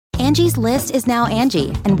Angie's List is now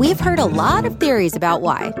Angie, and we've heard a lot of theories about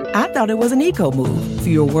why. I thought it was an eco move.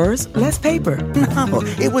 Fewer words, less paper. No,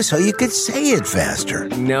 it was so you could say it faster.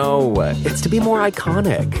 No, it's to be more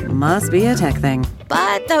iconic. Must be a tech thing.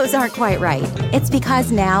 But those aren't quite right. It's because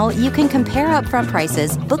now you can compare upfront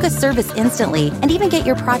prices, book a service instantly, and even get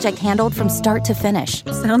your project handled from start to finish.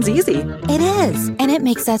 Sounds easy. It is, and it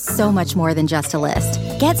makes us so much more than just a list.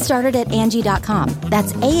 Get started at Angie.com.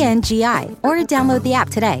 That's ANGI, or download the app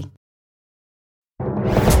today.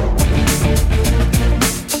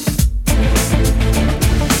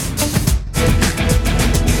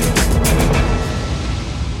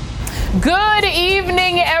 Good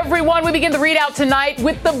evening, everyone. We begin the readout tonight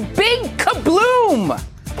with the big kabloom.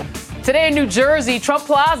 Today in New Jersey, Trump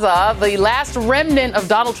Plaza, the last remnant of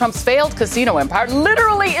Donald Trump's failed casino empire,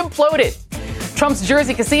 literally imploded. Trump's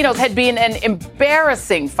Jersey casinos had been an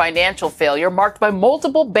embarrassing financial failure marked by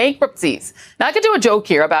multiple bankruptcies. Now, I could do a joke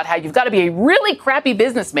here about how you've got to be a really crappy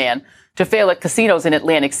businessman to fail at casinos in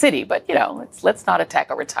Atlantic City. But, let's not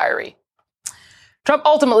attack a retiree. Trump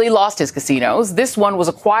ultimately lost his casinos. This one was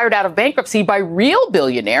acquired out of bankruptcy by real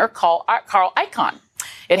billionaire Carl Icahn.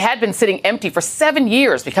 It had been sitting empty for 7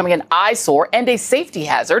 years, becoming an eyesore and a safety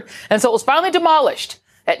hazard. And so it was finally demolished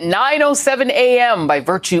at 9:07 a.m. by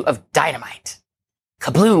virtue of dynamite.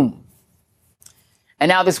 Kabloom. And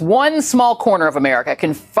now this one small corner of America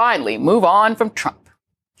can finally move on from Trump.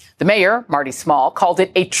 The mayor, Marty Small, called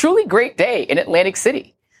it a truly great day in Atlantic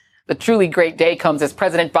City. The truly great day comes as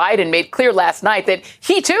President Biden made clear last night that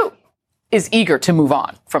he, too, is eager to move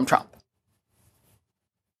on from Trump.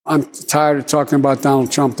 I'm tired of talking about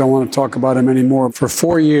Donald Trump. Don't want to talk about him anymore. For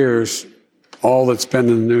 4 years, all that's been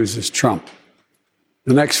in the news is Trump.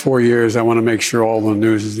 The next 4 years, I want to make sure all the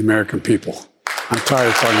news is the American people. I'm tired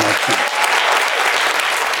of talking about Trump.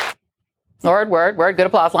 Word. Good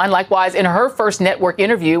applause line. Likewise, in her first network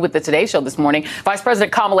interview with the Today Show this morning, Vice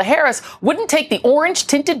President Kamala Harris wouldn't take the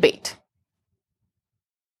orange-tinted bait.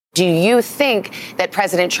 Do you think that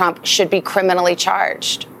President Trump should be criminally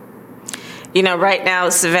charged? Right now,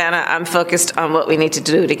 Savannah, I'm focused on what we need to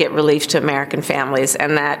do to get relief to American families.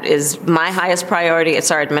 And that is my highest priority.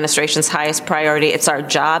 It's our administration's highest priority. It's our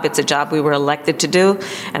job. It's a job we were elected to do.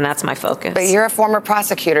 And that's my focus. But you're a former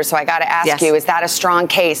prosecutor, so I got to ask you, is that a strong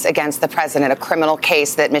case against the president, a criminal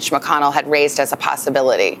case that Mitch McConnell had raised as a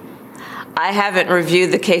possibility? I haven't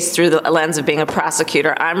reviewed the case through the lens of being a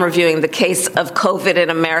prosecutor. I'm reviewing the case of COVID in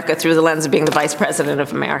America through the lens of being the vice president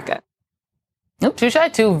of America.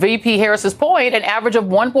 To VP Harris's point, an average of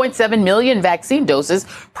 1.7 million vaccine doses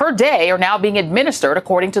per day are now being administered,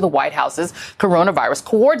 according to the White House's coronavirus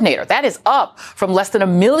coordinator. That is up from less than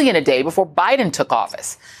 1 million a day before Biden took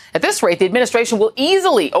office. At this rate, the administration will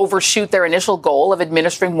easily overshoot their initial goal of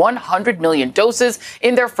administering 100 million doses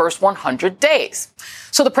in their first 100 days.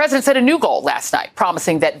 So the president set a new goal last night,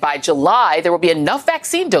 promising that by July, there will be enough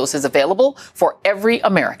vaccine doses available for every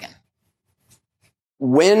American.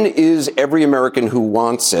 When is every American who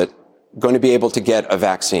wants it going to be able to get a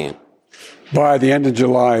vaccine? By the end of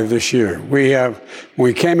July of this year. When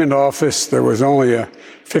we came into office, there was only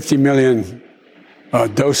 50 million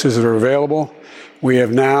doses that are available. We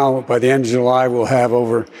have now, by the end of July, we'll have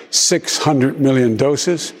over 600 million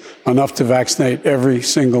doses, enough to vaccinate every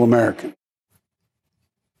single American.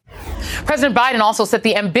 President Biden also set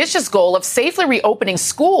the ambitious goal of safely reopening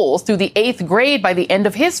schools through the 8th grade by the end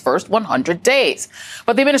of his first 100 days.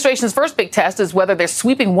 But the administration's first big test is whether their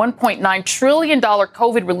sweeping $1.9 trillion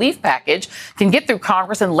COVID relief package can get through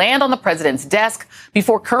Congress and land on the president's desk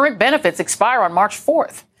before current benefits expire on March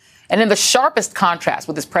 4th. And in the sharpest contrast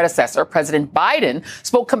with his predecessor, President Biden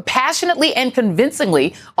spoke compassionately and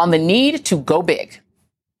convincingly on the need to go big.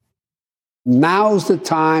 Now's the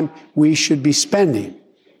time we should be spending.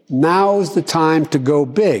 Now's the time to go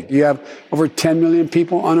big. You have over 10 million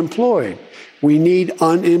people unemployed. We need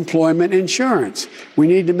unemployment insurance. We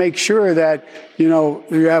need to make sure that, you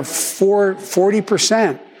have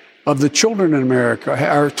 40% of the children in America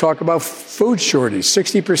are talk about food shortage.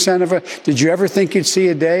 60% of it. Did you ever think you'd see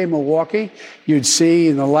a day in Milwaukee? You'd see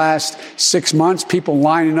in the last 6 months people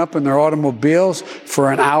lining up in their automobiles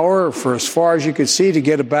for an hour or for as far as you could see to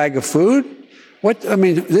get a bag of food?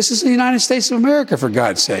 This is the United States of America, for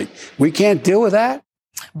God's sake. We can't deal with that.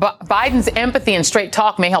 But Biden's empathy and straight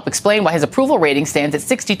talk may help explain why his approval rating stands at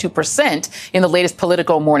 62% in the latest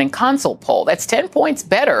Politico Morning Consult poll. That's 10 points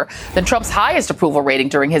better than Trump's highest approval rating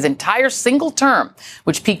during his entire single term,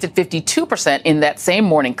 which peaked at 52% in that same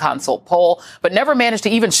Morning Consult poll, but never managed to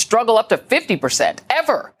even struggle up to 50%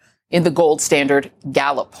 ever in the gold standard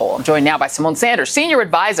Gallup poll. I'm joined now by Simone Sanders, senior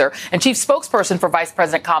advisor and chief spokesperson for Vice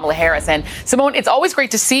President Kamala Harris. And Simone, it's always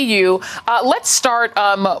great to see you. Let's start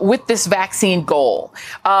with this vaccine goal.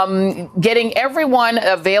 Getting everyone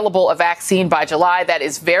available a vaccine by July, that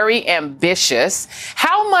is very ambitious.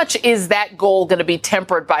 How much is that goal going to be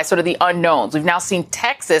tempered by sort of the unknowns? We've now seen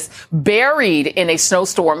Texas buried in a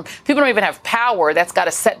snowstorm. People don't even have power. That's got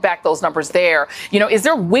to set back those numbers there. You know, is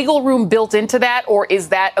there wiggle room built into that, or is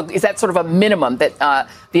that sort of a minimum that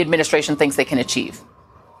the administration thinks they can achieve?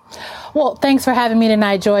 Well, thanks for having me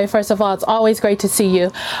tonight, Joy. First of all, it's always great to see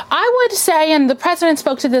you. I would say, and the president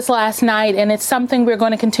spoke to this last night, and it's something we're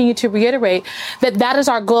going to continue to reiterate, that is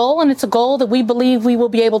our goal, and it's a goal that we believe we will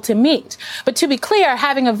be able to meet. But to be clear,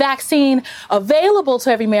 having a vaccine available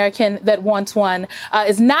to every American that wants one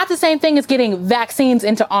is not the same thing as getting vaccines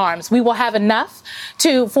into arms. We will have enough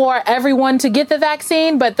for everyone to get the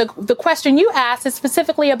vaccine, but the question you asked is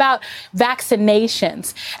specifically about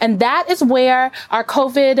vaccinations. And that is where our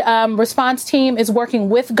COVID response team is working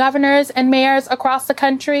with governors and mayors across the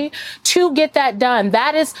country to get that done.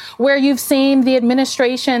 That is where you've seen the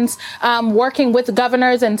administration's working with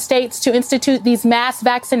governors and states to institute these mass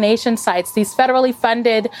vaccination sites, these federally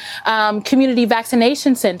funded community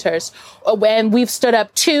vaccination centers. And we've stood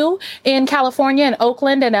up 2 in California and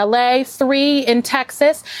Oakland and LA, 3 in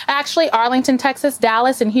Texas, actually Arlington, Texas,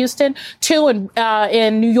 Dallas and Houston, 2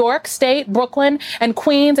 in New York State, Brooklyn and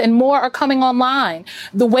Queens, and more are coming online.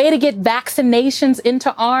 The way to get vaccinations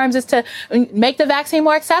into arms is to make the vaccine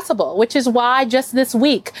more accessible, which is why just this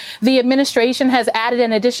week, the administration has added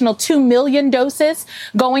an additional 2 million doses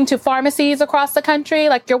going to pharmacies across the country,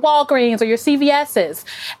 like your Walgreens or your CVS's.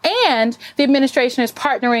 And the administration is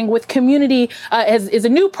partnering with community, is a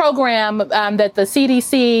new program that the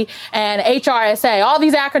CDC and HRSA, all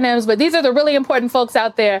these acronyms, but these are the really important folks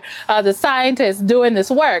out there, the scientists doing this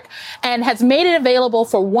work, and has made it available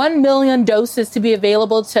for 1 million doses to be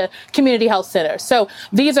available to community health centers. So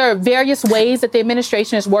these are various ways that the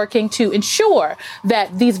administration is working to ensure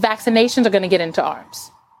that these vaccinations are going to get into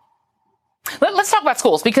arms. Let's talk about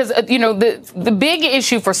schools, because, the big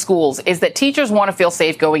issue for schools is that teachers want to feel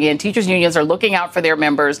safe going in. Teachers unions are looking out for their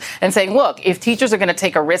members and saying, look, if teachers are going to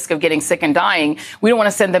take a risk of getting sick and dying, we don't want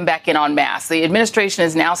to send them back in en masse. The administration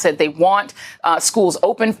has now said they want schools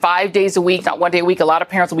open 5 days a week, not 1 day a week. A lot of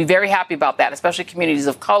parents will be very happy about that, especially communities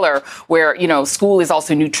of color where, school is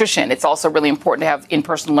also nutrition. It's also really important to have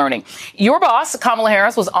in-person learning. Your boss, Kamala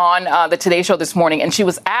Harris, was on the Today Show this morning, and she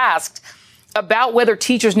was asked about whether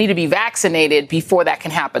teachers need to be vaccinated before that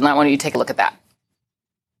can happen. Why don't you take a look at that?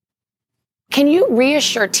 Can you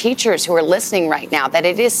reassure teachers who are listening right now that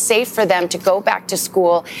it is safe for them to go back to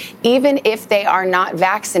school even if they are not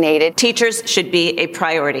vaccinated? Teachers should be a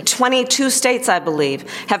priority. 22 states, I believe,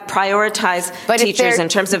 have prioritized teachers in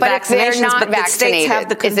terms of vaccinations, but the states have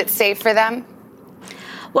the... Is it safe for them?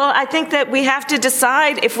 Well, I think that we have to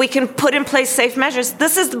decide if we can put in place safe measures.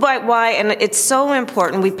 This is why, and it's so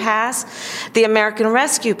important, we pass the American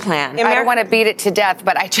Rescue Plan. I don't want to beat it to death,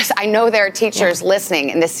 but I know there are teachers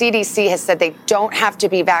listening, and the CDC has said they don't have to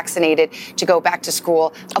be vaccinated to go back to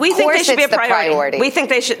school. We think they should be a priority. We think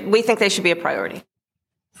they should be a priority.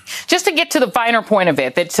 Just to get to the finer point of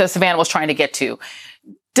it that Savannah was trying to get to,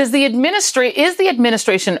 is the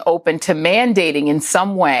administration open to mandating in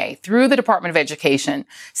some way through the Department of Education,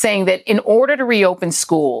 saying that in order to reopen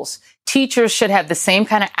schools, teachers should have the same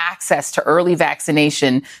kind of access to early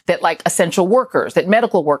vaccination that like essential workers, that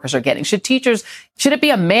medical workers are getting? Should it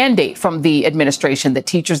be a mandate from the administration that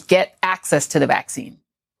teachers get access to the vaccine?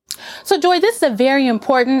 So, Joy, this is a very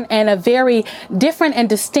important and a very different and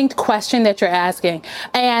distinct question that you're asking.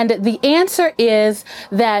 And the answer is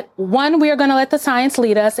that, 1, we are going to let the science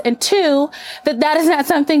lead us, and 2, that is not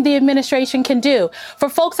something the administration can do. For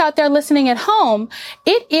folks out there listening at home,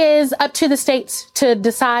 it is up to the states to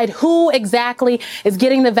decide who exactly is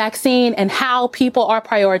getting the vaccine and how people are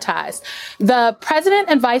prioritized. The president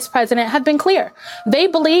and vice president have been clear. They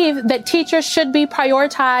believe that teachers should be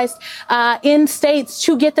prioritized in states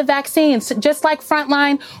to get the vaccines, just like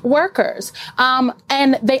frontline workers.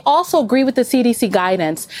 And they also agree with the CDC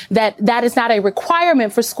guidance that is not a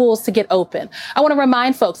requirement for schools to get open. I want to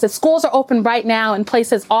remind folks that schools are open right now in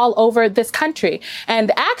places all over this country.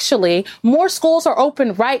 And actually, more schools are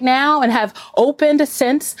open right now and have opened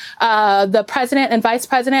since the president and vice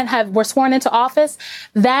president were sworn into office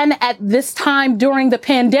than at this time during the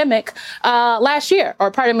pandemic last year,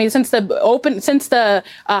 or pardon me, since the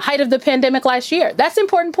height of the pandemic last year. That's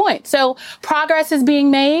important important point. So progress is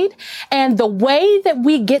being made. And the way that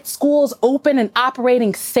we get schools open and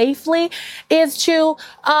operating safely is to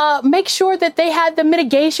make sure that they have the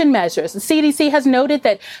mitigation measures. The CDC has noted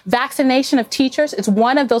that vaccination of teachers is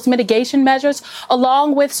one of those mitigation measures,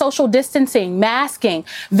 along with social distancing, masking,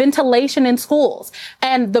 ventilation in schools.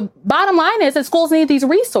 And the bottom line is that schools need these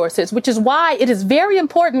resources, which is why it is very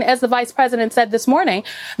important, as the vice president said this morning,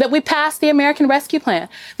 that we pass the American Rescue Plan.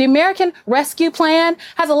 The American Rescue Plan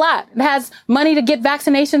has a lot. It has money to get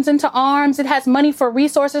vaccinations into arms. It has money for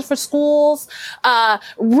resources for schools.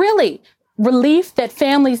 Really, relief that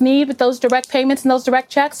families need with those direct payments and those direct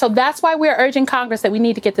checks. So that's why we're urging Congress that we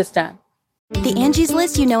need to get this done. The Angie's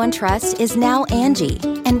List you know and trust is now Angie,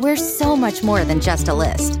 and we're so much more than just a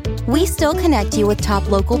list. We still connect you with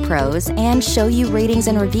top local pros and show you ratings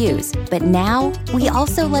and reviews, but now we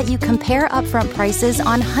also let you compare upfront prices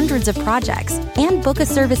on hundreds of projects and book a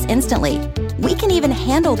service instantly. We can even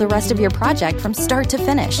handle the rest of your project from start to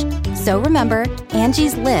finish. So remember,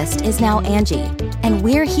 Angie's List is now Angie, and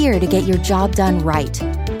we're here to get your job done right.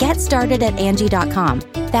 Get started at Angie.com.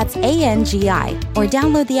 That's ANGI, or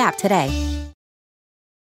download the app today.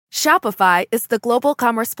 Shopify is the global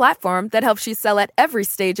commerce platform that helps you sell at every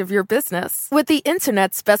stage of your business. With the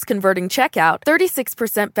internet's best converting checkout,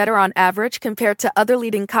 36% better on average compared to other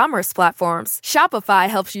leading commerce platforms, Shopify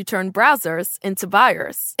helps you turn browsers into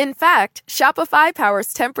buyers. In fact, Shopify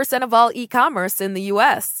powers 10% of all e-commerce in the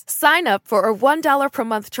U.S. Sign up for a $1 per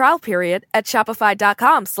month trial period at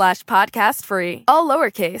shopify.com/podcastfree. All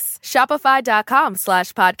lowercase,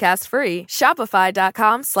 shopify.com/podcastfree,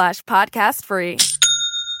 shopify.com/podcastfree.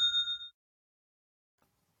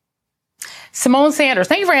 Simone Sanders,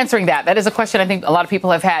 thank you for answering that. That is a question I think a lot of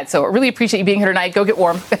people have had. So I really appreciate you being here tonight. Go get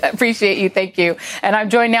warm. Appreciate you. Thank you. And I'm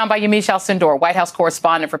joined now by Yamiche Alcindor, White House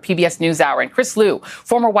correspondent for PBS NewsHour, and Chris Lu,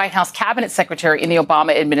 former White House cabinet secretary in the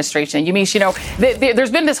Obama administration. And Yamiche, you know,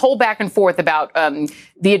 there's been this whole back and forth about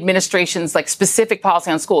the administration's specific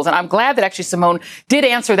policy on schools. And I'm glad that actually Simone did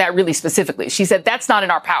answer that really specifically. She said that's not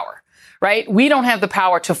in our power, right? We don't have the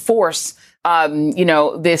power to force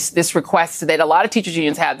this request that a lot of teachers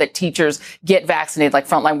unions have, that teachers get vaccinated like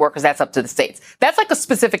frontline workers. That's up to the states. That's a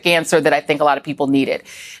specific answer that I think a lot of people needed.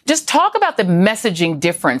 Just talk about the messaging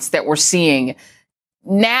difference that we're seeing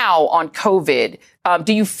now on COVID.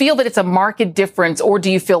 Do you feel that it's a marked difference, or do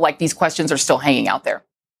you feel like these questions are still hanging out there?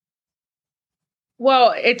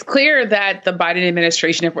 Well, it's clear that the Biden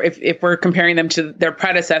administration, if we're comparing them to their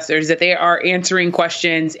predecessors, that they are answering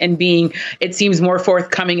questions and being, it seems, more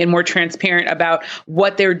forthcoming and more transparent about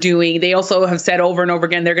what they're doing. They also have said over and over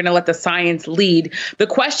again, they're going to let the science lead. The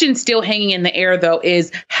question still hanging in the air, though,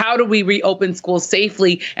 is how do we reopen schools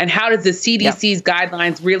safely? And how does the CDC's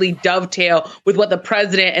guidelines really dovetail with what the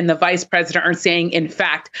president and the vice president are saying? In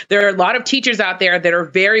fact, there are a lot of teachers out there that are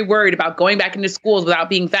very worried about going back into schools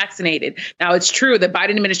without being vaccinated. Now, it's true. The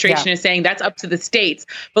Biden administration is saying that's up to the states.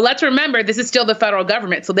 But let's remember, this is still the federal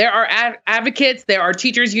government. So there are advocates, there are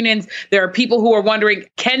teachers unions, there are people who are wondering,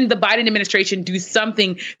 can the Biden administration do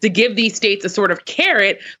something to give these states a sort of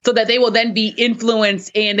carrot so that they will then be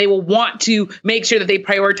influenced and they will want to make sure that they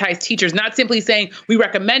prioritize teachers, not simply saying we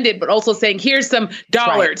recommend it, but also saying here's some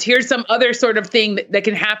dollars, here's some other sort of thing that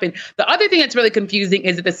can happen. The other thing that's really confusing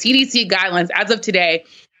is that the CDC guidelines as of today,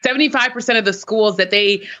 75% of the schools that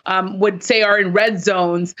they would say are in red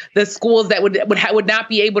zones, the schools that would not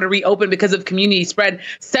be able to reopen because of community spread,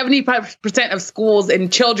 75% of schools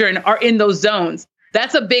and children are in those zones.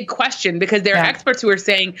 That's a big question because there are experts who are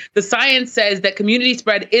saying the science says that community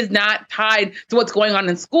spread is not tied to what's going on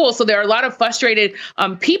in schools. So there are a lot of frustrated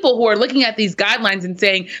people who are looking at these guidelines and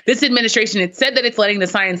saying this administration had said that it's letting the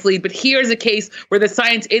science lead, but here's a case where the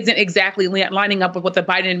science isn't exactly lining up with what the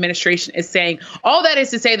Biden administration is saying. All that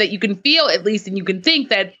is to say that you can feel, at least, and you can think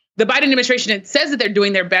that the Biden administration says that they're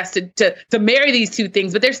doing their best to marry these two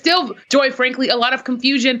things, but there's still, Joy, frankly, a lot of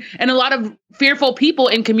confusion and a lot of fearful people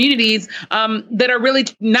in communities that are really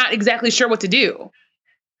not exactly sure what to do.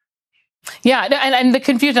 Yeah, and the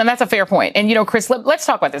confusion, that's a fair point. And, Chris, let's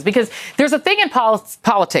talk about this, because there's a thing in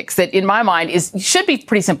politics that, in my mind, should be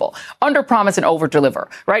pretty simple. Under promise and over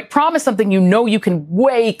deliver, right? Promise something you can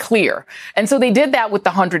way clear. And so they did that with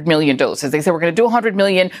the 100 million doses. They said we're going to do 100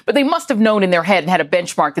 million, but they must have known in their head and had a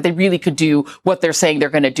benchmark that they really could do what they're saying they're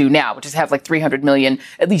going to do now, which is have 300 million,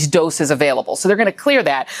 at least, doses available. So they're going to clear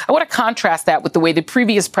that. I want to contrast that with the way the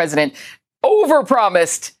previous president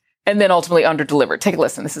overpromised and then ultimately under-delivered. Take a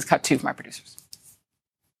listen. This is cut 2 from my producers.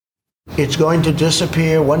 It's going to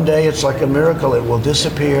disappear. One day, it's like a miracle. It will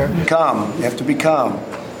disappear. Calm. You have to be calm.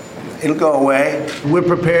 It'll go away. We're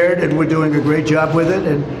prepared, and we're doing a great job with it.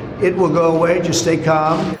 And It will go away. Just stay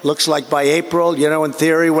calm. Looks like by April, in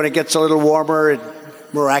theory, when it gets a little warmer, it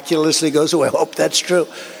miraculously goes away. I hope that's true.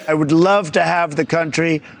 I would love to have the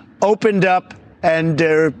country opened up and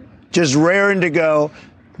just raring to go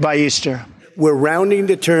by Easter. We're rounding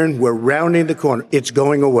the turn. We're rounding the corner. It's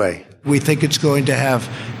going away. We think it's going to have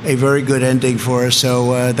a very good ending for us,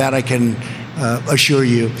 so that I can assure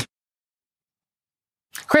you.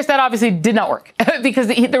 Chris, that obviously did not work because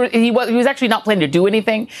he was actually not planning to do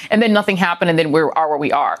anything, and then nothing happened, and then we are where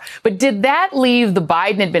we are. But did that leave the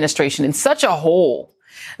Biden administration in such a hole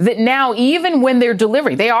that now, even when they're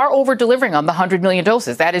delivering, they are over-delivering on the 100 million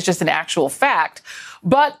doses? That is just an actual fact.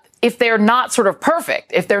 But if they're not sort of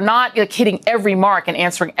perfect, if they're not hitting every mark and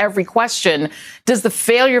answering every question, does the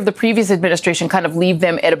failure of the previous administration kind of leave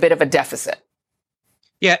them at a bit of a deficit?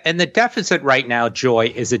 Yeah, and the deficit right now,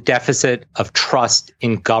 Joy, is a deficit of trust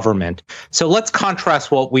in government. So let's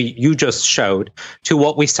contrast what you just showed to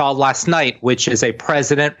what we saw last night, which is a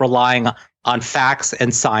president relying on facts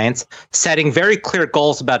and science, setting very clear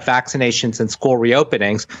goals about vaccinations and school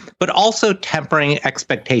reopenings, but also tempering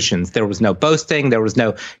expectations. There was no boasting. There was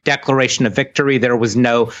no declaration of victory. There was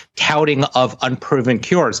no touting of unproven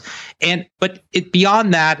cures. But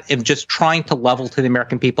beyond that, of just trying to level to the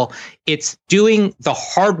American people, it's doing the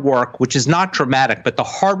hard work, which is not dramatic, but the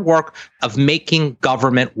hard work of making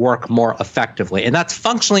government work more effectively. And that's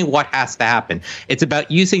functionally what has to happen. It's about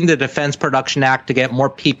using the Defense Production Act to get more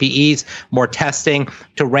PPEs, more testing,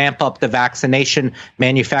 to ramp up the vaccination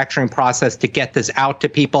manufacturing process to get this out to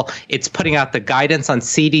people. It's putting out the guidance on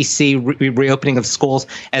CDC reopening of schools.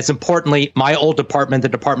 As importantly, my old department, the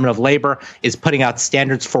Department of Labor, is putting out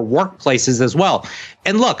standards for workplaces as well.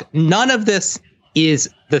 And look, none of this is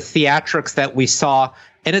the theatrics that we saw.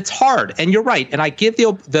 And it's hard. And you're right. And I give the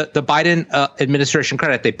Biden administration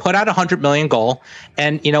credit. They put out a 100 million goal.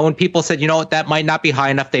 And, when people said, that might not be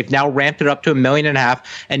high enough, they've now ramped it up to 1.5 million.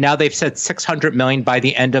 And now they've said 600 million by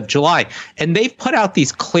the end of July. And they've put out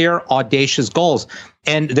these clear, audacious goals.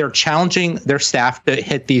 And they're challenging their staff to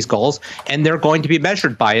hit these goals. And they're going to be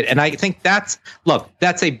measured by it. And I think that's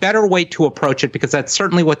a better way to approach it, because that's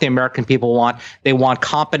certainly what the American people want. They want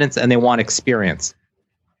competence and they want experience.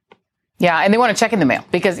 Yeah, and they want to check in the mail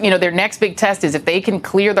because, their next big test is if they can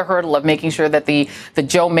clear the hurdle of making sure that the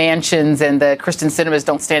Joe Manchins and the Kristen Sinemas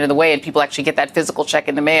don't stand in the way and people actually get that physical check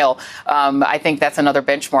in the mail. I think that's another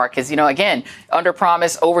benchmark is, again, under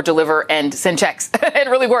promise, over deliver, and send checks. It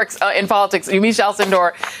really works in politics. Michelle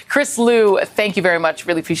Sindor, Chris Liu, thank you very much.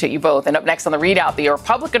 Really appreciate you both. And up next on the Readout, the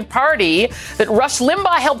Republican Party that Rush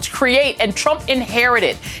Limbaugh helped create and Trump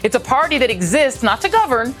inherited. It's a party that exists not to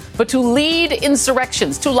govern, but to lead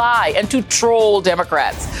insurrections, to lie, and to troll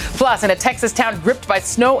Democrats. Plus, in a Texas town gripped by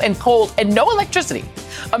snow and cold and no electricity,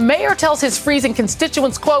 a mayor tells his freezing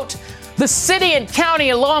constituents, quote, "The city and county,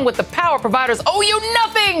 along with the power providers, owe you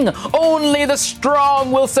nothing. Only the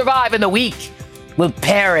strong will survive and the weak will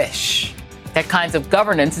perish." That kinds of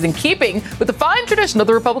governance is in keeping with the fine tradition of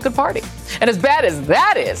the Republican Party. And as bad as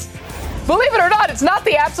that is, believe it or not, it's not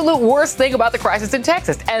the absolute worst thing about the crisis in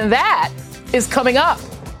Texas. And that is coming up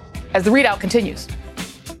as the Readout continues.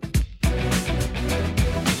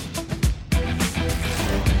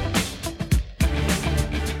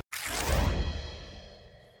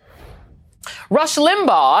 Rush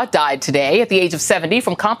Limbaugh died today at the age of 70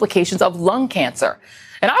 from complications of lung cancer.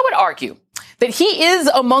 And I would argue that he is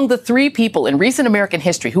among the three people in recent American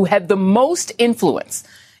history who had the most influence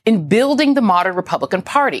in building the modern Republican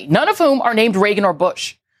Party, none of whom are named Reagan or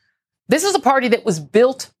Bush. This is a party that was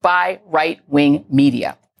built by right-wing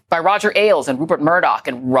media, by Roger Ailes and Rupert Murdoch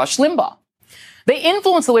and Rush Limbaugh. They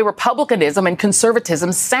influence the way republicanism and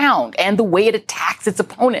conservatism sound and the way it attacks its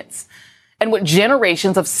opponents, and what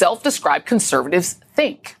generations of self-described conservatives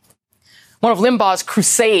think. One of Limbaugh's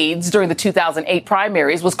crusades during the 2008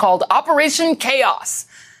 primaries was called Operation Chaos,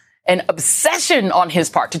 an obsession on his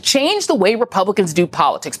part to change the way Republicans do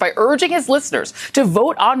politics by urging his listeners to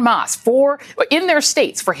vote en masse in their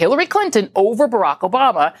states for Hillary Clinton over Barack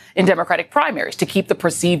Obama in Democratic primaries to keep the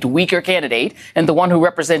perceived weaker candidate and the one who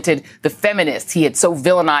represented the feminists he had so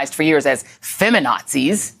villainized for years as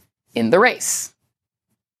feminazis in the race.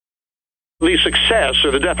 The success, or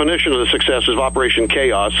the definition of the success of Operation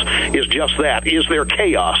Chaos, is just that. Is there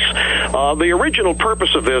chaos? The original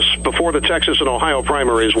purpose of this before the Texas and Ohio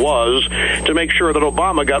primaries was to make sure that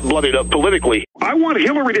Obama got bloodied up politically. I want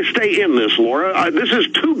Hillary to stay in this, Laura. This is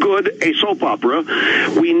too good a soap opera.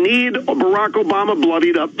 We need Barack Obama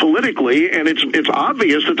bloodied up politically, and it's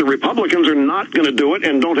obvious that the Republicans are not going to do it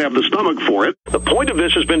and don't have the stomach for it. The point of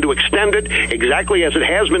this has been to extend it exactly as it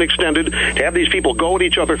has been extended, to have these people go at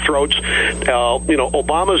each other's throats.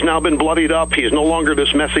 Obama's now been bloodied up. He's no longer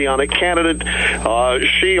this messianic candidate.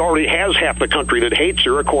 She already has half the country that hates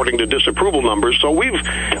her, according to disapproval numbers. So we've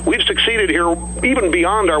succeeded here even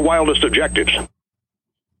beyond our wildest objectives.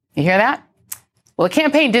 You hear that? Well, the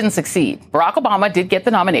campaign didn't succeed. Barack Obama did get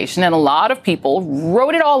the nomination, and a lot of people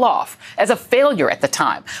wrote it all off as a failure at the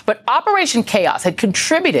time. But Operation Chaos had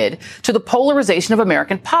contributed to the polarization of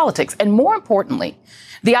American politics. And more importantly,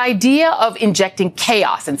 the idea of injecting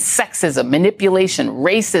chaos and sexism, manipulation,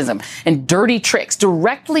 racism, and dirty tricks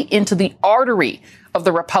directly into the artery of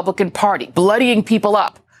the Republican Party, bloodying people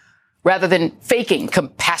up, rather than faking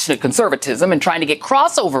compassionate conservatism and trying to get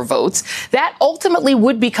crossover votes, that ultimately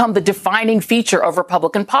would become the defining feature of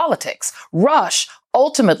Republican politics. Rush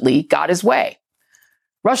ultimately got his way.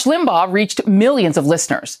 Rush Limbaugh reached millions of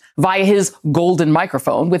listeners via his golden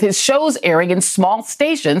microphone, with his shows airing in small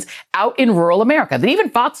stations out in rural America that even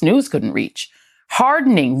Fox News couldn't reach,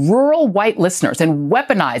 hardening rural white listeners and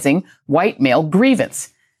weaponizing white male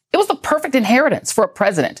grievance. It was the perfect inheritance for a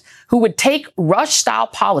president who would take Rush-style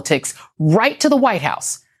politics right to the White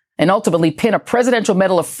House and ultimately pin a Presidential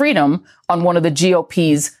Medal of Freedom on one of the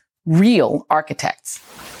GOP's real architects.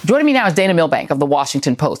 Joining me now is Dana Milbank of The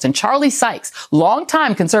Washington Post and Charlie Sykes,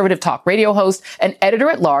 longtime conservative talk radio host and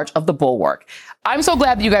editor-at-large of The Bulwark. I'm so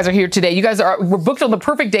glad that you guys are here today. We're booked on the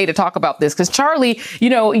perfect day to talk about this because, Charlie,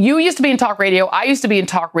 you used to be in talk radio. I used to be in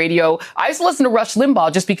talk radio. I used to listen to Rush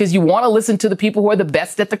Limbaugh just because you want to listen to the people who are the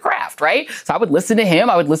best at the craft, right? So I would listen to him.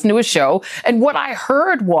 I would listen to his show. And what I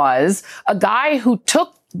heard was a guy who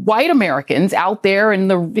took white Americans out there in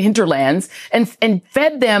the hinterlands and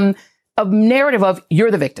fed them a narrative of, you're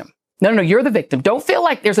the victim. No, you're the victim. Don't feel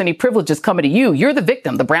like there's any privileges coming to you. You're the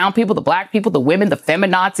victim. The brown people, the black people, the women, the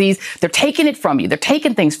feminazis, they're taking it from you. They're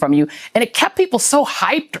taking things from you. And it kept people so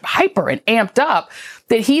hyper and amped up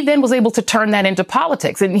that he then was able to turn that into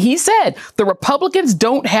politics. And he said the Republicans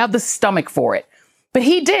don't have the stomach for it. But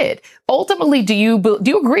he did. Ultimately, do you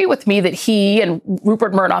agree with me that he and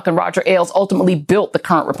Rupert Murdoch and Roger Ailes ultimately built the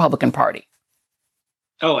current Republican Party?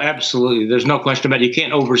 Oh, absolutely. There's no question about it. You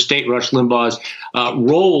can't overstate Rush Limbaugh's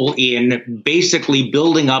role in basically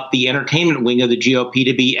building up the entertainment wing of the GOP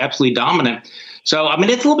to be absolutely dominant. So, I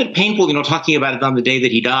mean, it's a little bit painful, talking about it on the day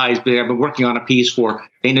that he dies, but I've been working on a piece for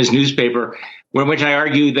Dana's newspaper, in which I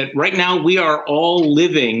argue that right now we are all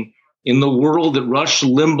living in the world that Rush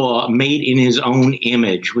Limbaugh made in his own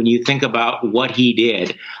image. When you think about what he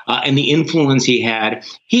did and the influence he had,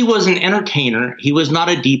 he was an entertainer. He was not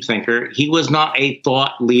a deep thinker. He was not a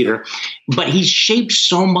thought leader, but he shaped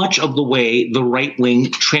so much of the way the right wing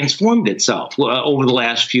transformed itself over the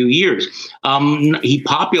last few years. He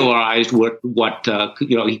popularized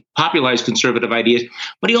he popularized conservative ideas,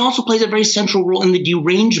 but he also plays a very central role in the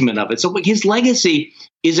derangement of it. So his legacy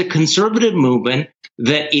is a conservative movement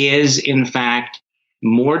that is, in fact,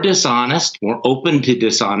 more dishonest, more open to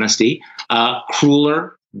dishonesty,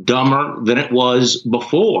 crueler, dumber than it was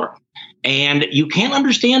before. And you can't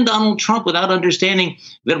understand Donald Trump without understanding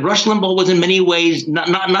that Rush Limbaugh was in many ways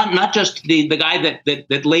not just the guy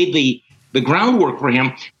that laid the groundwork for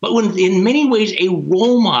him, but in many ways a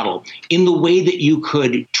role model in the way that you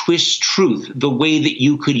could twist truth, the way that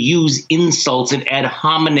you could use insults and ad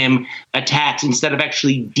hominem attacks instead of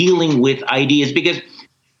actually dealing with ideas. Because,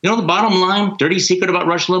 the bottom line, dirty secret about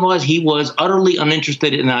Rush Limbaugh is he was utterly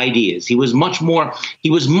uninterested in ideas. He was much more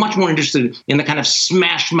interested in the kind of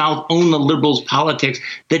smash mouth, own the liberals politics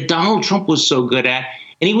that Donald Trump was so good at.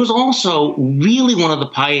 And he was also really one of the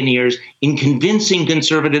pioneers in convincing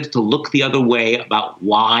conservatives to look the other way about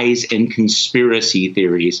lies and conspiracy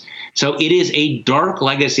theories. So it is a dark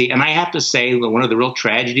legacy. And I have to say that one of the real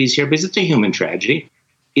tragedies here, because it's a human tragedy,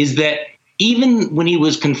 is that even when he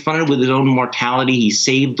was confronted with his own mortality, he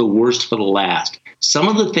saved the worst for the last. Some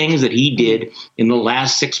of the things that he did in the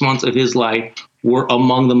last 6 months of his life were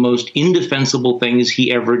among the most indefensible things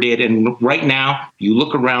he ever did. And right now, you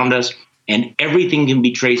look around us, and everything can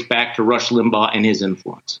be traced back to Rush Limbaugh and his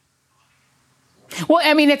influence. Well,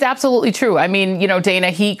 I mean, it's absolutely true. I mean,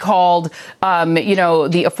 Dana, he called,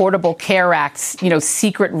 the Affordable Care Act,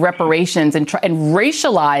 secret reparations and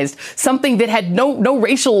racialized something that had no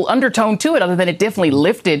racial undertone to it, other than it definitely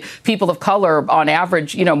lifted people of color on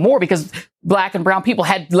average, more, because Black and brown people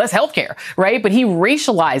had less health care, right? But he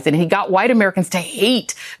racialized it and he got white Americans to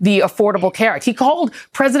hate the Affordable Care Act. He called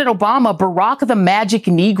President Obama Barack the Magic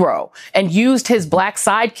Negro and used his black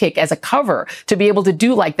sidekick as a cover to be able to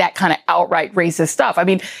do like that kind of outright racist stuff. I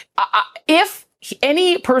mean, if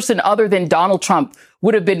any person other than Donald Trump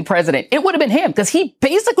would have been president, it would have been him because he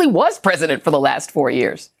basically was president for the last 4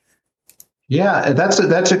 years. Yeah,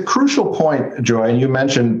 that's a crucial point, Joy. And you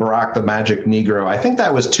mentioned Barack the Magic Negro. I think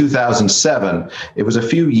that was 2007. It was a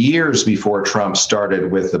few years before Trump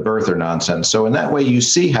started with the birther nonsense. So in that way, you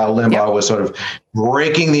see how Limbaugh was sort of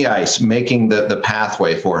breaking the ice, making the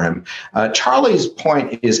pathway for him. Charlie's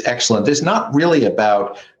point is excellent. It's not really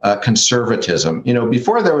about conservatism. You know,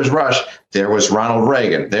 before there was Rush, there was Ronald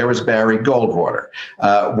Reagan, there was Barry Goldwater.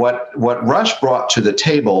 What Rush brought to the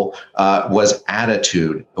table was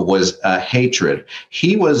attitude, was hatred.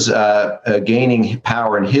 He was gaining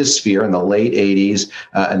power in his sphere in the late 80s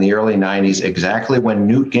and the early 90s, exactly when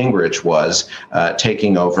Newt Gingrich was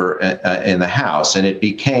taking over in the House. And it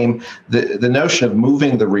became the notion of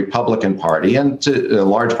moving the Republican Party and to a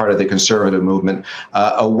large part of the conservative movement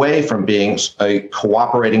away from being a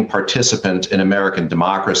cooperating participant in American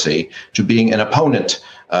democracy to being an opponent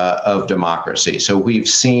of democracy. So we've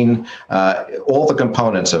seen all the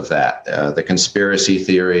components of that, the conspiracy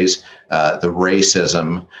theories, the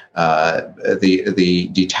racism, the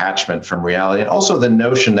detachment from reality, and also the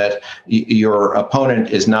notion that your opponent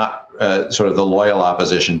is not sort of the loyal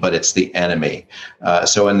opposition, but it's the enemy.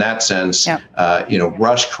 So in that sense,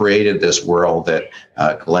 Rush created this world that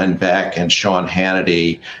Glenn Beck and Sean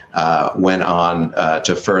Hannity went on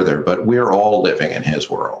to further, but we're all living in his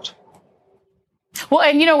world. Well,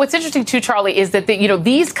 and, what's interesting, too, Charlie, is that,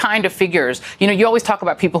 these kind of figures, you always talk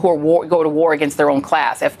about people who go to war against their own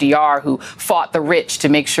class. FDR, who fought the rich to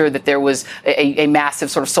make sure that there was a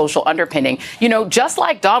massive sort of social underpinning. Just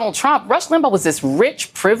like Donald Trump, Rush Limbaugh was this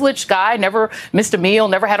rich, privileged guy, never missed a meal,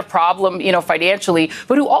 never had a problem, financially,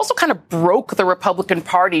 but who also kind of broke the Republican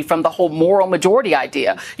Party from the whole moral majority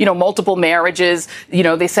idea. Multiple marriages,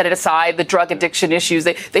 they set it aside, the drug addiction issues,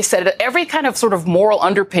 they set it, every kind of sort of moral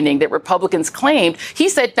underpinning that Republicans claim. He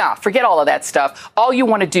said, nah, forget all of that stuff. All you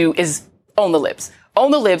want to do is own the libs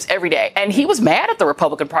every day. And he was mad at the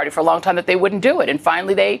Republican Party for a long time that they wouldn't do it. And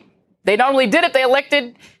finally, they not only did it, they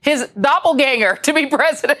elected his doppelganger to be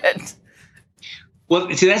president. Well,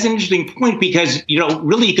 see, that's an interesting point because,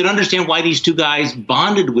 really you can understand why these two guys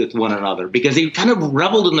bonded with one another because they kind of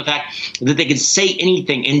reveled in the fact that they could say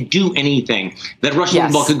anything and do anything, that Rush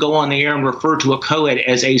Limbaugh could go on the air and refer to a co-ed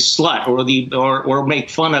as a slut or make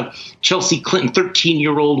fun of Chelsea Clinton,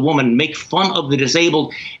 13-year-old woman, make fun of the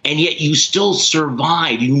disabled, and yet you still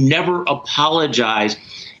survive. You never apologize.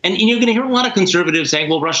 And you're going to hear a lot of conservatives saying,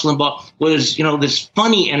 well, Rush Limbaugh was, this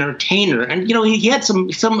funny entertainer. And, he had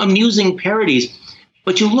some amusing parodies.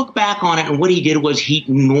 But you look back on it, and what he did was he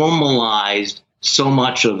normalized so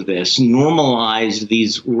much of this, normalized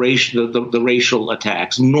these the racial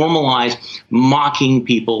attacks, normalized mocking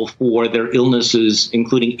people for their illnesses,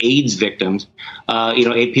 including AIDS victims,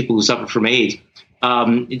 people who suffer from AIDS,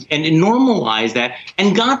 and normalized that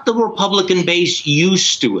and got the Republican base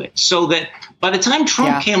used to it so that by the time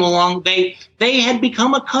Trump came along, they had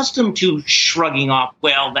become accustomed to shrugging off,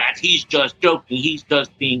 well, he's just joking, he's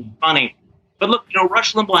just being funny. But look,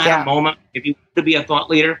 Rush Limbaugh had a moment. If he wanted to be a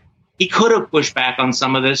thought leader, he could have pushed back on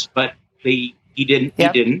some of this, but he didn't. He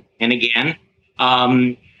didn't. And again,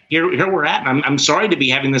 here we're at. I'm sorry to be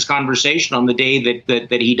having this conversation on the day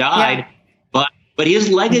that he died, but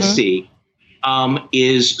his legacy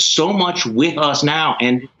is so much with us now,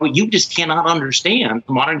 and you just cannot understand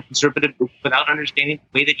the modern conservative without understanding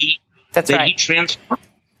the way that he he transformed.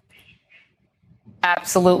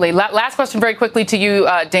 Absolutely. Last question, very quickly to you,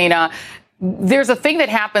 Dana. There's a thing that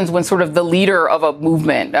happens when sort of the leader of a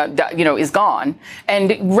movement, is gone.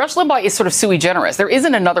 And Rush Limbaugh is sort of sui generis. There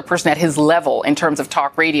isn't another person at his level in terms of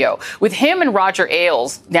talk radio. With him and Roger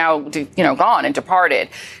Ailes now, gone and departed,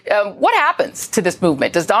 what happens to this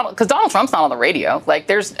movement? Because Donald Trump's not on the radio. Like,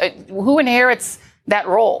 who inherits that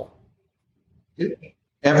role?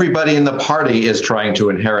 Everybody in the party is trying to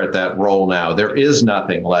inherit that role now. There is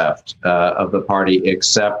nothing left of the party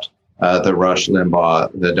except the Rush Limbaugh,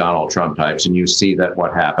 the Donald Trump types. And you see that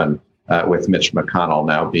what happened with Mitch McConnell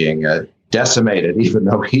now being decimated, even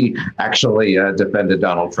though he actually defended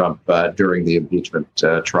Donald Trump during the impeachment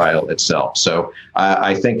trial itself. So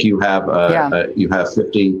I think you have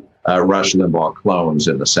 50 Rush Limbaugh clones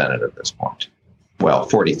in the Senate at this point. well,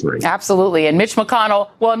 43. Absolutely. And Mitch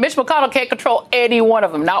McConnell can't control any one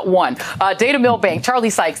of them, not one. Dana Milbank, Charlie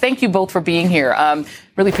Sykes, thank you both for being here.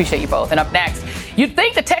 Really appreciate you both. And up next, you'd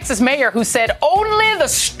think the Texas mayor who said only the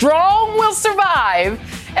strong will survive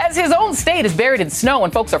as his own state is buried in snow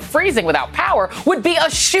and folks are freezing without power would be a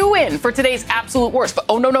shoo-in for today's absolute worst. But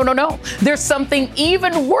no. There's something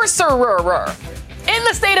even worser in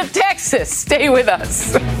the state of Texas. Stay with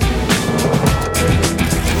us.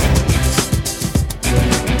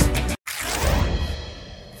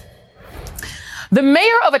 The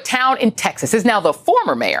mayor of a town in Texas is now the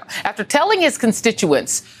former mayor after telling his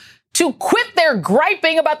constituents to quit their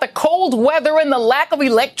griping about the cold weather and the lack of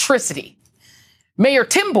electricity. Mayor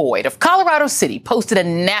Tim Boyd of Colorado City posted a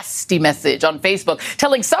nasty message on Facebook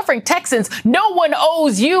telling suffering Texans no one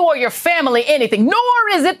owes you or your family anything, nor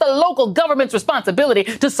is it the local government's responsibility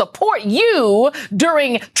to support you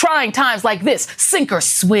during trying times like this. Sink or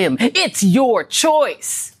swim. It's your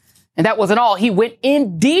choice. And that wasn't all. He went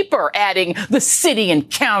in deeper, adding the city and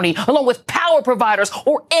county, along with power providers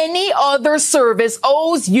or any other service,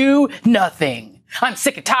 owes you nothing. I'm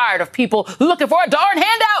sick and tired of people looking for a darn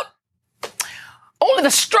handout. Only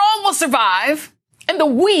the strong will survive, and the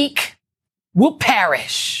weak will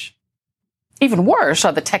perish. Even worse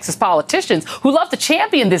are the Texas politicians who love to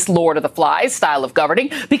champion this Lord of the Flies style of governing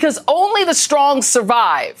because only the strong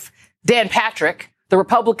survive. Dan Patrick, the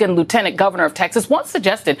Republican lieutenant governor of Texas, once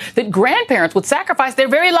suggested that grandparents would sacrifice their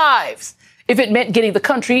very lives if it meant getting the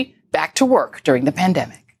country back to work during the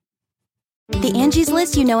pandemic. The Angie's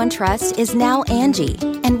List you know and trust is now Angie,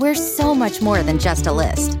 and we're so much more than just a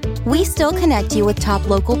list. We still connect you with top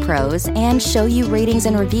local pros and show you ratings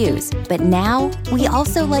and reviews, but now we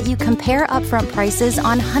also let you compare upfront prices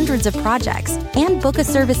on hundreds of projects and book a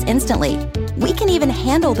service instantly. We can even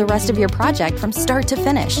handle the rest of your project from start to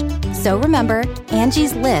finish. So remember,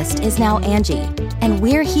 Angie's List is now Angie, and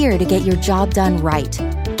we're here to get your job done right.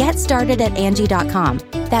 Get started at Angie.com.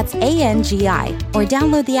 That's ANGI, or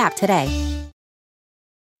download the app today.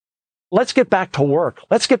 Let's get back to work.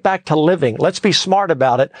 Let's get back to living. Let's be smart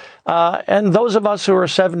about it. And those of us who are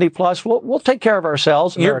 70 plus, we'll take care of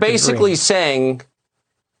ourselves. You're basically saying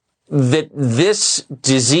that this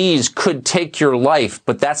disease could take your life,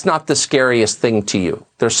 but that's not the scariest thing to you.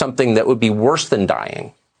 There's something that would be worse than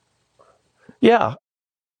dying. Yeah.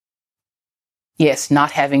 Yes,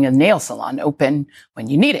 not having a nail salon open when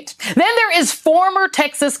you need it. Then there is former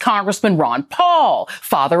Texas Congressman Ron Paul,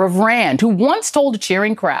 father of Rand, who once told a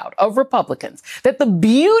cheering crowd of Republicans that the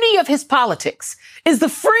beauty of his politics is the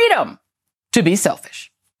freedom to be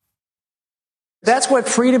selfish. That's what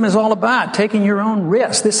freedom is all about, taking your own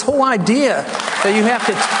risk. This whole idea that you have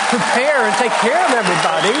to prepare and take care of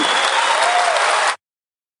everybody.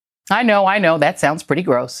 I know, that sounds pretty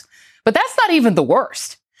gross. But that's not even the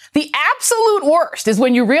worst. The absolute worst is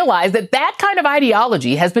when you realize that that kind of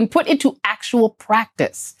ideology has been put into actual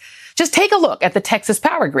practice. Just take a look at the Texas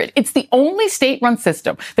power grid. It's the only state-run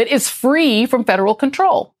system that is free from federal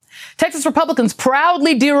control. Texas Republicans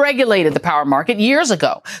proudly deregulated the power market years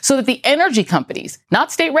ago so that the energy companies,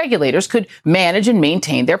 not state regulators, could manage and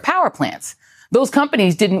maintain their power plants. Those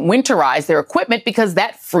companies didn't winterize their equipment because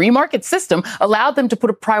that free market system allowed them to put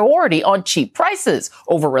a priority on cheap prices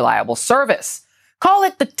over reliable service. Call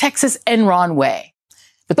it the Texas Enron way.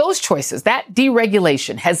 But those choices, that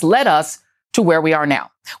deregulation, has led us to where we are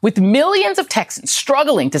now, with millions of Texans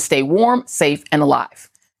struggling to stay warm, safe, and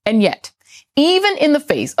alive. And yet, even in the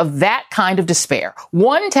face of that kind of despair,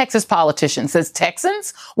 one Texas politician says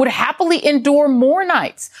Texans would happily endure more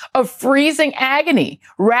nights of freezing agony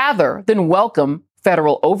rather than welcome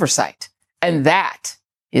federal oversight. And that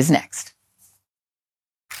is next.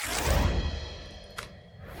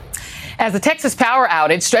 As the Texas power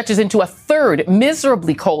outage stretches into a third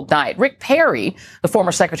miserably cold night, Rick Perry, the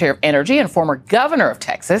former Secretary of Energy and former governor of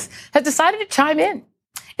Texas, has decided to chime in.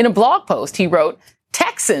 In a blog post, he wrote,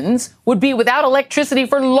 Texans would be without electricity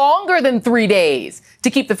for longer than 3 days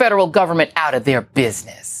to keep the federal government out of their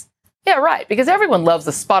business. Yeah, right, because everyone loves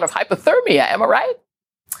a spot of hypothermia, am I right?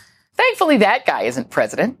 Thankfully, that guy isn't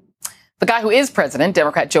president. The guy who is president,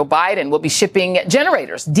 Democrat Joe Biden, will be shipping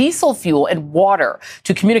generators, diesel fuel, and water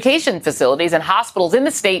to communication facilities and hospitals in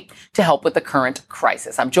the state to help with the current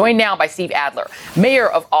crisis. I'm joined now by Steve Adler, mayor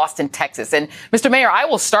of Austin, Texas. And Mr. Mayor, I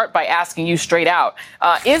will start by asking you straight out,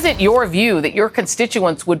 is it your view that your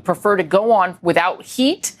constituents would prefer to go on without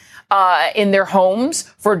heat in their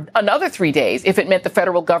homes for another 3 days if it meant the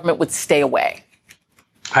federal government would stay away?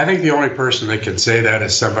 I think the only person that can say that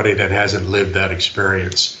is somebody that hasn't lived that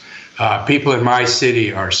experience. People in my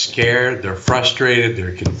city are scared, they're frustrated,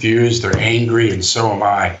 they're confused, they're angry, and so am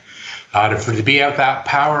I. To be without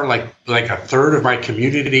power like a third of my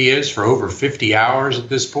community is for over 50 hours at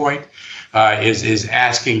this point is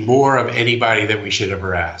asking more of anybody that we should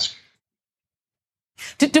ever ask.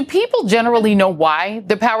 Do people generally know why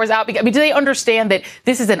the power's out? I mean, do they understand that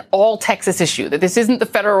this is an all Texas issue, that this isn't the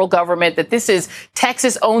federal government, that this is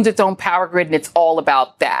Texas owns its own power grid and it's all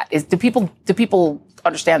about that? Do people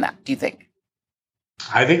understand that, do you think?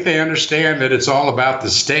 I think they understand that it's all about the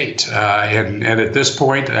state. And at this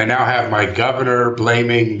point, I now have my governor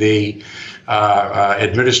blaming the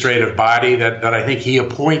administrative body that I think he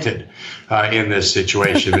appointed in this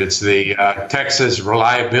situation. It's the Texas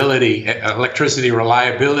Electricity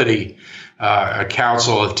Reliability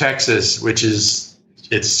Council of Texas,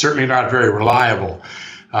 it's certainly not very reliable.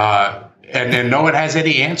 And no one has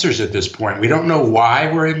any answers at this point. We don't know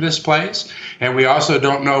why we're in this place, and we also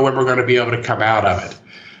don't know when we're going to be able to come out of it.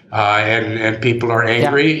 And people are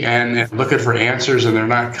angry and looking for answers, and they're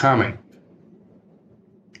not coming.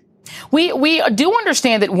 We do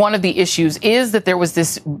understand that one of the issues is that there was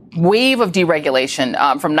this wave of deregulation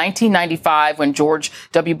from 1995 when George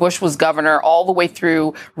W. Bush was governor all the way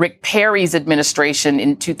through Rick Perry's administration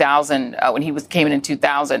in 2000, when he came in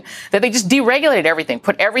 2000, that they just deregulated everything,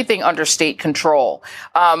 put everything under state control.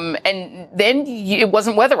 And then it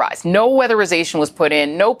wasn't weatherized. No weatherization was put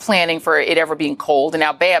in, no planning for it ever being cold. And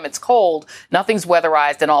now, bam, it's cold. Nothing's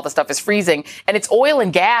weatherized and all the stuff is freezing. And it's oil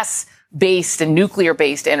and gas based and nuclear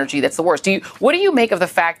based energy that's the worst. What do you make of the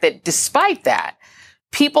fact that despite that,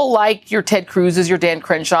 people like your Ted Cruz's, your Dan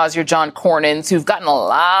Crenshaws, your John Cornyn's, who've gotten a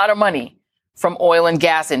lot of money from oil and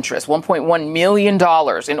gas interests, $1.1 million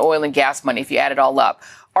in oil and gas money, if you add it all up,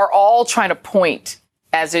 are all trying to point,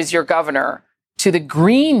 as is your governor, to the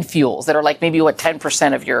green fuels that are like maybe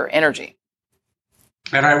 10% of your energy?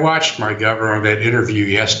 And I watched my governor on that interview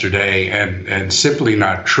yesterday, and simply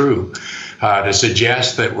not true. To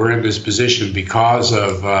suggest that we're in this position because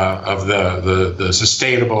of the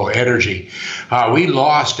sustainable energy. We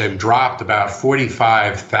lost and dropped about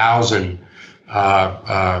 45,000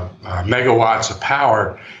 megawatts of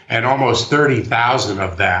power, and almost 30,000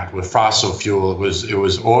 of that with fossil fuel. It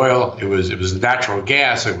was oil, it was natural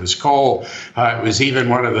gas, it was coal, it was even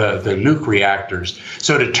one of the nuke reactors.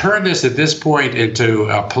 So to turn this at this point into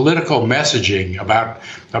political messaging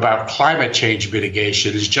about climate change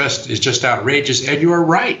mitigation is just outrageous. And you are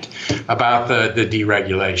right about the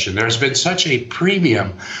deregulation. There's been such a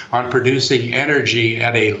premium on producing energy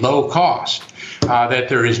at a low cost that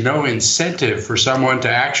there is no incentive for someone to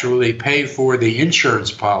actually pay for the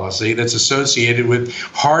insurance policy that's associated with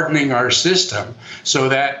hardening our system so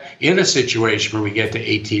that in a situation where we get to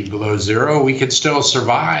 18 below zero, we can still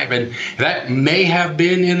survive. And that may have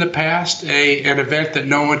been in the past an event that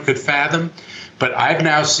no one could fathom. But I've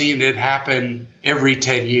now seen it happen every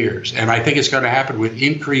 10 years. And I think it's going to happen with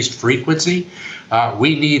increased frequency.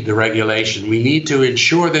 We need the regulation. We need to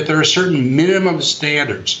ensure that there are certain minimum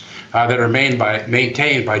standards that are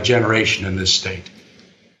maintained by generation in this state.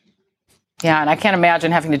 Yeah, and I can't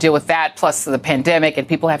imagine having to deal with that, plus the pandemic, and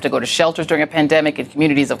people have to go to shelters during a pandemic, and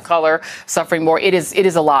communities of color suffering more. It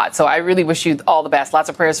is a lot. So I really wish you all the best. Lots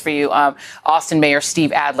of prayers for you, Austin Mayor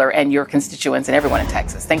Steve Adler, and your constituents and everyone in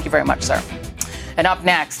Texas. Thank you very much, sir. And up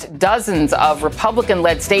next, dozens of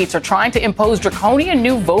Republican-led states are trying to impose draconian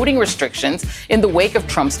new voting restrictions in the wake of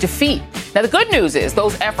Trump's defeat. Now, the good news is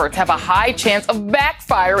those efforts have a high chance of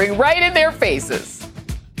backfiring right in their faces.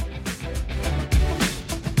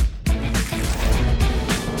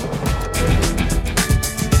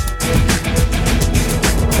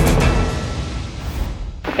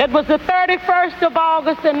 It was the 31st of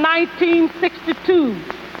August in 1962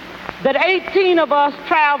 that 18 of us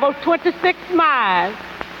traveled 26 miles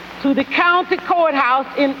to the county courthouse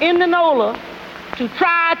in Indianola to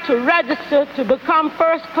try to register to become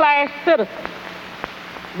first-class citizens.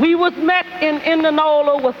 We was met in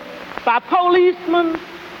Indianola by policemen,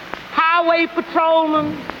 highway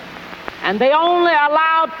patrolmen, and they only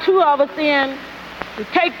allowed 2 of us in to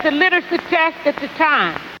take the literacy test at the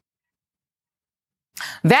time.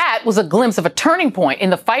 That was a glimpse of a turning point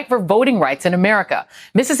in the fight for voting rights in America.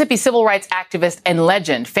 Mississippi civil rights activist and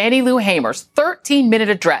legend Fannie Lou Hamer's 13-minute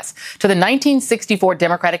address to the 1964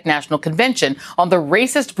 Democratic National Convention on the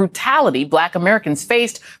racist brutality Black Americans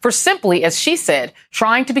faced for simply, as she said,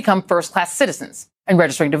 trying to become first-class citizens and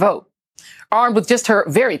registering to vote. Armed with just her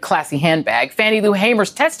very classy handbag, Fannie Lou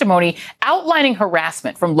Hamer's testimony outlining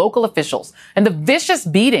harassment from local officials and the vicious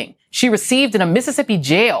beating she received in a Mississippi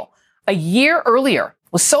jail a year earlier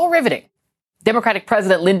was so riveting. Democratic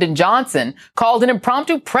President Lyndon Johnson called an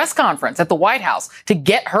impromptu press conference at the White House to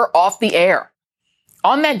get her off the air.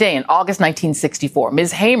 On that day in August 1964,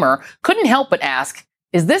 Ms. Hamer couldn't help but ask,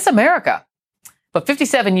 Is this America? But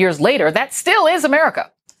 57 years later, that still is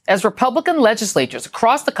America, as Republican legislatures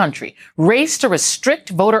across the country race to restrict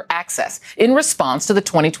voter access in response to the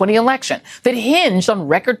 2020 election that hinged on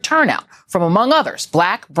record turnout from, among others,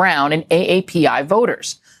 Black, Brown, and AAPI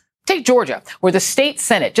voters. Take Georgia, where the state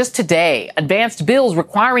Senate just today advanced bills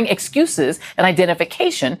requiring excuses and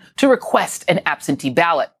identification to request an absentee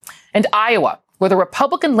ballot. And Iowa, where the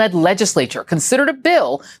Republican-led legislature considered a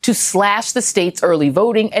bill to slash the state's early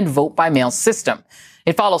voting and vote-by-mail system.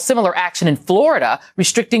 It follows similar action in Florida,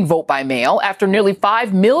 restricting vote by mail after nearly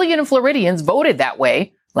 5 million Floridians voted that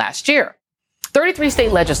way last year. 33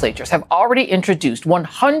 state legislatures have already introduced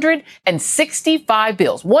 165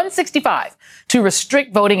 bills, 165, to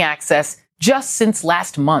restrict voting access just since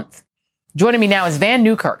last month. Joining me now is Van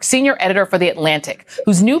Newkirk, senior editor for The Atlantic,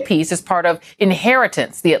 whose new piece is part of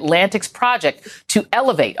Inheritance, The Atlantic's project to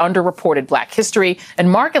elevate underreported Black history, and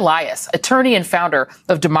Mark Elias, attorney and founder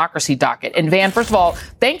of Democracy Docket. And Van, first of all,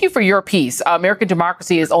 thank you for your piece. American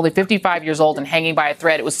democracy is only 55 years old and hanging by a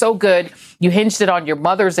thread. It was so good. You hinged it on your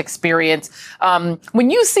mother's experience. When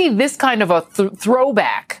you see this kind of a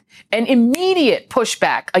throwback, an immediate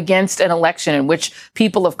pushback against an election in which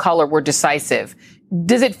people of color were decisive,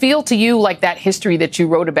 does it feel to you like that history that you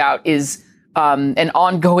wrote about is an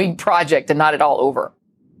ongoing project and not at all over?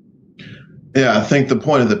 Yeah, I think the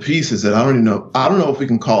point of the piece is that I don't know if we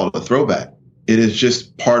can call it a throwback. It is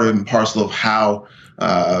just part and parcel of how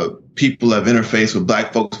people have interfaced with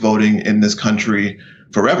Black folks voting in this country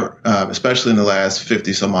forever, especially in the last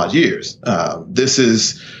 50 some odd years. This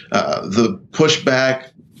is the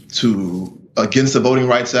pushback against the Voting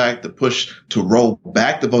Rights Act, the push to roll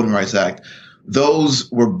back the Voting Rights Act. Those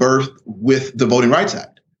were birthed with the Voting Rights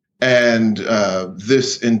Act. And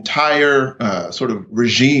this entire sort of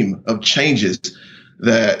regime of changes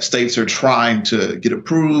that states are trying to get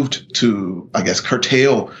approved to, I guess,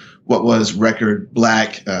 curtail what was record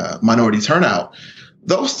Black minority turnout.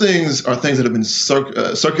 Those things are things that have been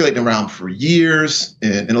circulating around for years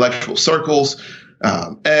in intellectual circles.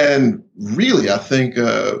 And really, I think,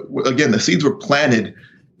 again, the seeds were planted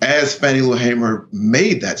as Fannie Lou Hamer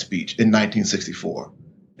made that speech in 1964.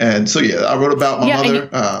 And so, yeah, I wrote about my mother.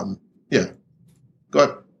 Go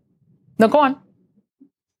ahead. No, go on.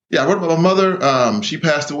 Yeah, I wrote about my mother. She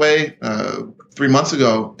passed away 3 months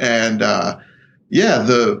ago. And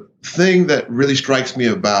the thing that really strikes me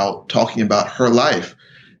about talking about her life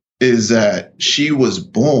is that she was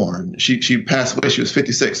born. She passed away. She was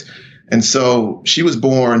 56. And so she was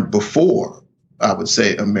born before, I would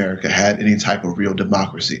say, America had any type of real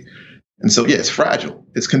democracy. And so, yeah, it's fragile.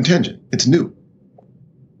 It's contingent. It's new.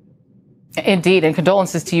 Indeed. And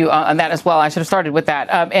condolences to you on that as well. I should have started with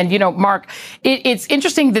that. Mark, it's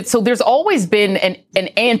interesting that so there's always been an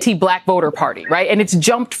anti-Black voter party, right? And it's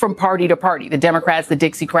jumped from party to party, the Democrats, the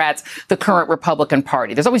Dixiecrats, the current Republican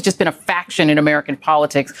Party. There's always just been a faction in American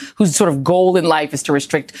politics whose sort of goal in life is to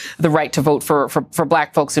restrict the right to vote for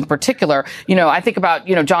Black folks in particular. I think about,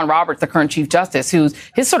 John Roberts, the current Chief Justice,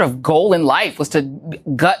 his sort of goal in life was to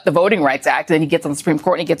gut the Voting Rights Act. And then he gets on the Supreme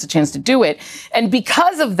Court and he gets a chance to do it. And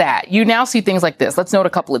because of that, you now see things like this. Let's note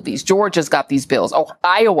a couple of these. Georgia's got these bills.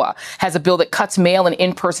 Iowa has a bill that cuts mail and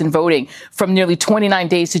in-person voting from nearly 29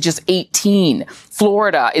 days to just 18.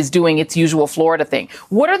 Florida is doing its usual Florida thing.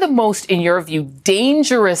 What are the most, in your view,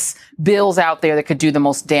 dangerous bills out there that could do the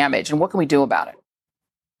most damage? And what can we do about it?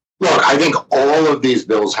 Look, I think all of these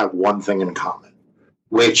bills have one thing in common,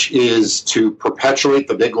 which is to perpetuate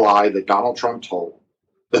the big lie that Donald Trump told,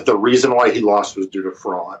 that the reason why he lost was due to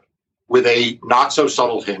fraud, with a not so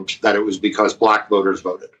subtle hint that it was because Black voters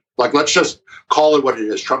voted. Like, let's just call it what it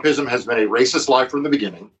is. Trumpism has been a racist lie from the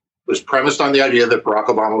beginning. It was premised on the idea that Barack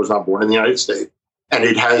Obama was not born in the United States, and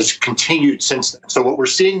it has continued since then. So what we're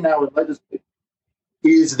seeing now in legislation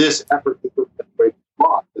is this effort to perpetuate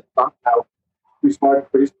fraud. That somehow we start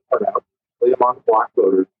increasing turnout among Black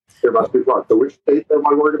voters. There must be fraud. So which states am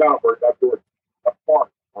I worried about? I'm worried about Georgia.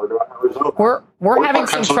 We're having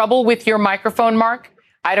some trouble with your microphone, Mark.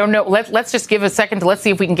 I don't know. Let's just give a second to let's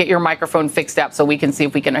see if we can get your microphone fixed up so we can see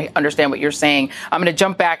if we can understand what you're saying. I'm going to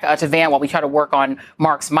jump back to Van while we try to work on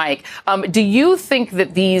Mark's mic. Do you think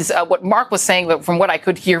that these, what Mark was saying, but from what I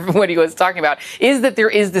could hear from what he was talking about, is that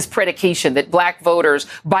there is this predication that Black voters,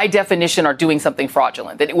 by definition, are doing something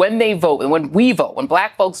fraudulent? That when they vote and when we vote, when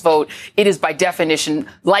Black folks vote, it is by definition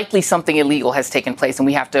likely something illegal has taken place and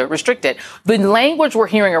we have to restrict it. The language we're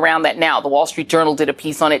hearing around that now, the Wall Street Journal did a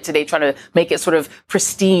piece on it today trying to make it sort of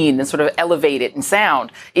pristine and sort of elevate it and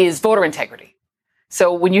sound, is voter integrity.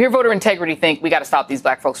 So when you hear voter integrity, think we got to stop these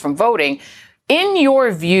Black folks from voting. In your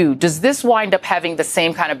view, does this wind up having the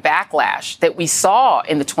same kind of backlash that we saw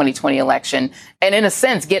in the 2020 election and, in a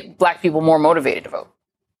sense, get black people more motivated to vote?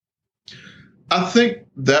 I think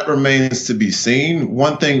that remains to be seen.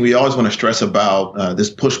 One thing we always want to stress about this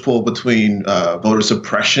push-pull between voter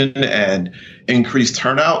suppression and increased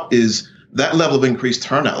turnout is that level of increased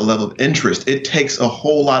turnout, a level of interest. It takes a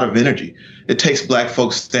whole lot of energy. It takes black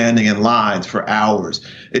folks standing in lines for hours.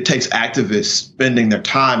 It takes activists spending their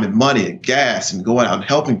time and money and gas and going out and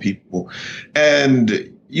helping people.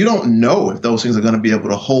 And you don't know if those things are going to be able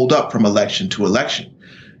to hold up from election to election.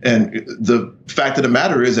 And the fact of the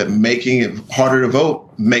matter is that making it harder to vote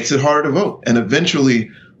makes it harder to vote, and eventually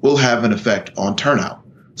will have an effect on turnout.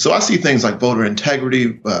 So I see things like voter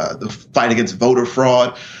integrity, the fight against voter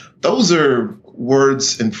fraud. Those are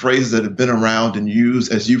words and phrases that have been around and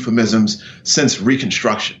used as euphemisms since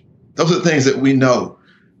Reconstruction. Those are things that we know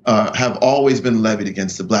have always been levied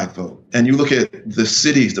against the black vote. And you look at the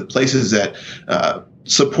cities, the places that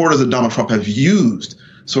supporters of Donald Trump have used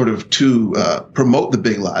sort of to promote the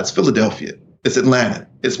big lie. It's Philadelphia, it's Atlanta,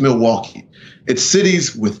 it's Milwaukee. It's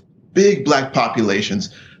cities with big black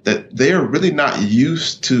populations that they are really not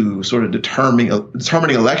used to sort of determining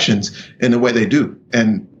elections in the way they do.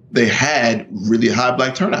 And they had really high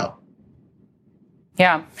black turnout.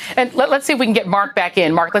 Yeah. And let's see if we can get Mark back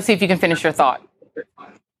in. Mark, let's see if you can finish your thought.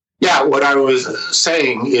 Yeah, what I was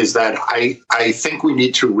saying is that I think we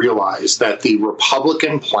need to realize that the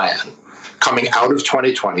Republican plan coming out of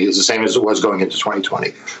 2020 is the same as it was going into 2020,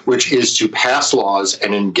 which is to pass laws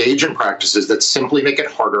and engage in practices that simply make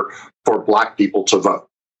it harder for black people to vote.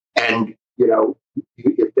 And, you know,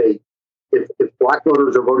 if black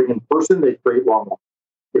voters are voting in person, they create long lines.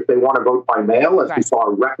 If they want to vote by mail, as we saw a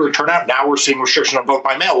record turnout, now we're seeing restriction on vote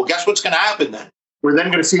by mail. Well, guess what's going to happen then? We're then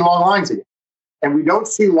going to see long lines again. And we don't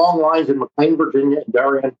see long lines in McLean, Virginia, and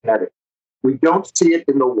Darien, Connecticut. We don't see it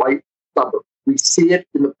in the white suburbs. We see it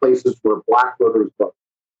in the places where black voters vote.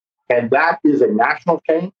 And that is a national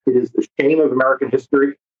shame. It is the shame of American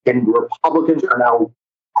history. And Republicans are now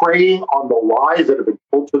preying on the lies that have been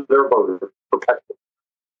told to their voters perpetually.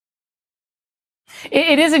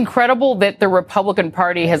 It is incredible that the Republican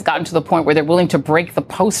Party has gotten to the point where they're willing to break the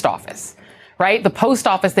post office, right? The post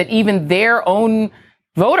office that even their own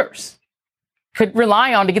voters could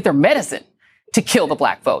rely on to get their medicine to kill the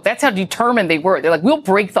black vote. That's how determined they were. They're like, we'll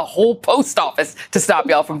break the whole post office to stop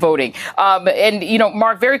y'all from voting. And, you know,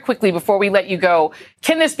 Mark, very quickly before we let you go,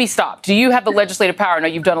 can this be stopped? Do you have the legislative power? I know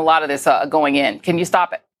you've done a lot of this going in. Can you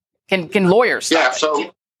stop it? Can lawyers stop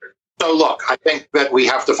it? So look, I think that we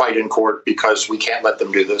have to fight in court because we can't let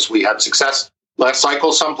them do this. We had success last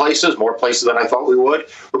cycle, some places, more places than I thought we would.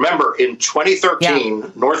 Remember, in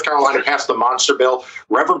 2013, North Carolina passed the monster bill.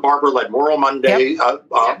 Reverend Barber led Moral Mondays,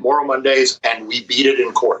 and we beat it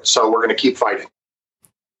in court. So we're going to keep fighting.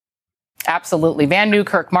 Absolutely. Van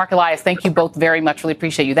Newkirk, Mark Elias, thank you both very much. Really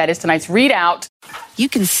appreciate you. That is tonight's ReadOut. You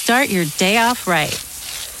can start your day off right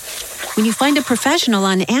when you find a professional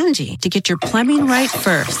on Angie to get your plumbing right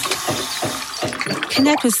first.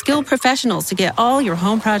 Connect with skilled professionals to get all your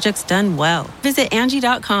home projects done well. Visit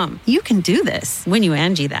Angie.com. You can do this when you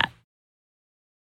Angie that.